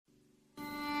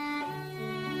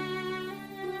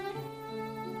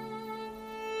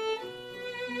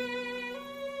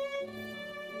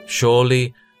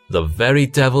Surely the very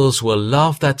devils will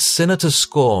laugh that sinner to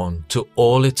scorn to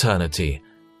all eternity.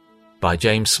 By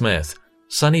James Smith,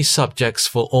 Sunny Subjects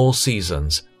for All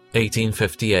Seasons,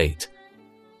 1858.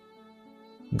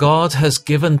 God has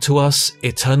given to us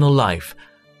eternal life,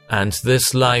 and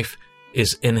this life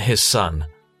is in His Son.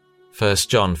 1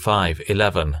 John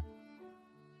 5:11.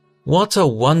 What a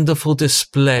wonderful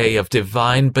display of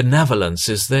divine benevolence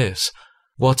is this!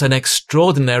 What an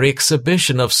extraordinary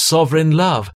exhibition of sovereign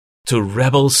love to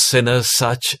rebel sinners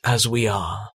such as we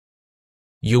are!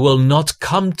 You will not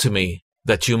come to me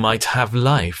that you might have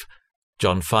life.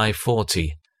 John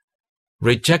 5:40.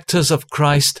 Rejectors of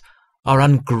Christ are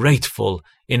ungrateful,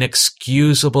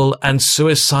 inexcusable, and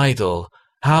suicidal.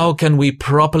 How can we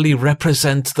properly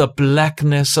represent the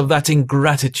blackness of that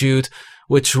ingratitude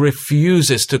which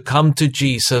refuses to come to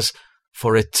Jesus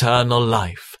for eternal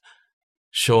life?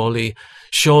 Surely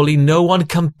no one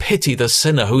can pity the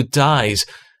sinner who dies,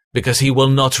 because he will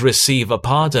not receive a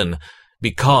pardon,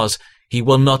 because he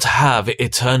will not have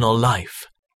eternal life.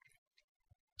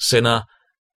 Sinner,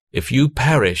 if you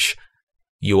perish,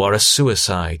 you are a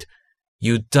suicide.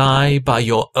 You die by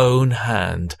your own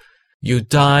hand. You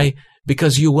die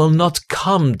because you will not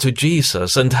come to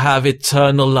Jesus and have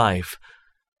eternal life.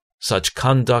 Such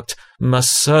conduct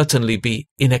must certainly be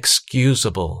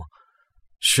inexcusable.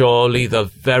 Surely the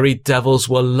very devils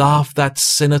will laugh that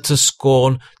sinner to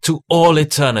scorn to all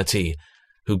eternity,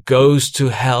 who goes to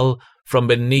hell from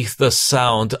beneath the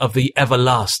sound of the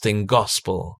everlasting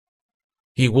gospel.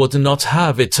 He would not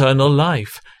have eternal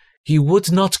life. He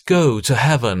would not go to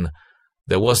heaven.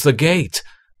 There was the gate,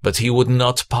 but he would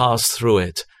not pass through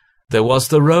it. There was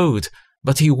the road,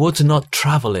 but he would not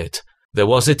travel it. There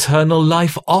was eternal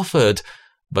life offered,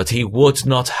 but he would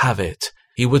not have it.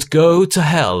 He would go to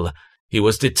hell. He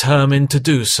was determined to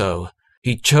do so.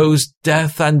 He chose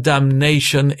death and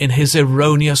damnation in his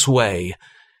erroneous way.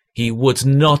 He would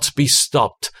not be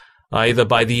stopped, either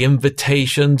by the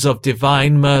invitations of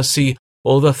divine mercy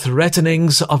or the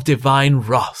threatenings of divine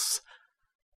wrath.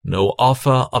 No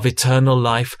offer of eternal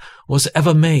life was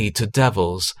ever made to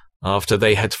devils after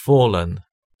they had fallen,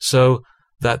 so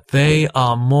that they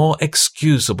are more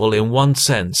excusable in one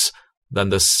sense than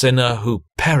the sinner who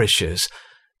perishes,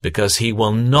 because he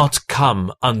will not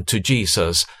come unto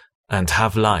Jesus and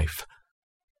have life.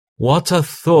 What a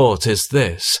thought is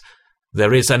this!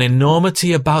 There is an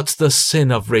enormity about the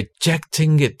sin of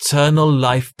rejecting eternal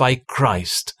life by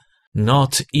Christ,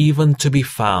 not even to be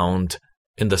found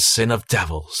in the sin of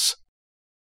devils.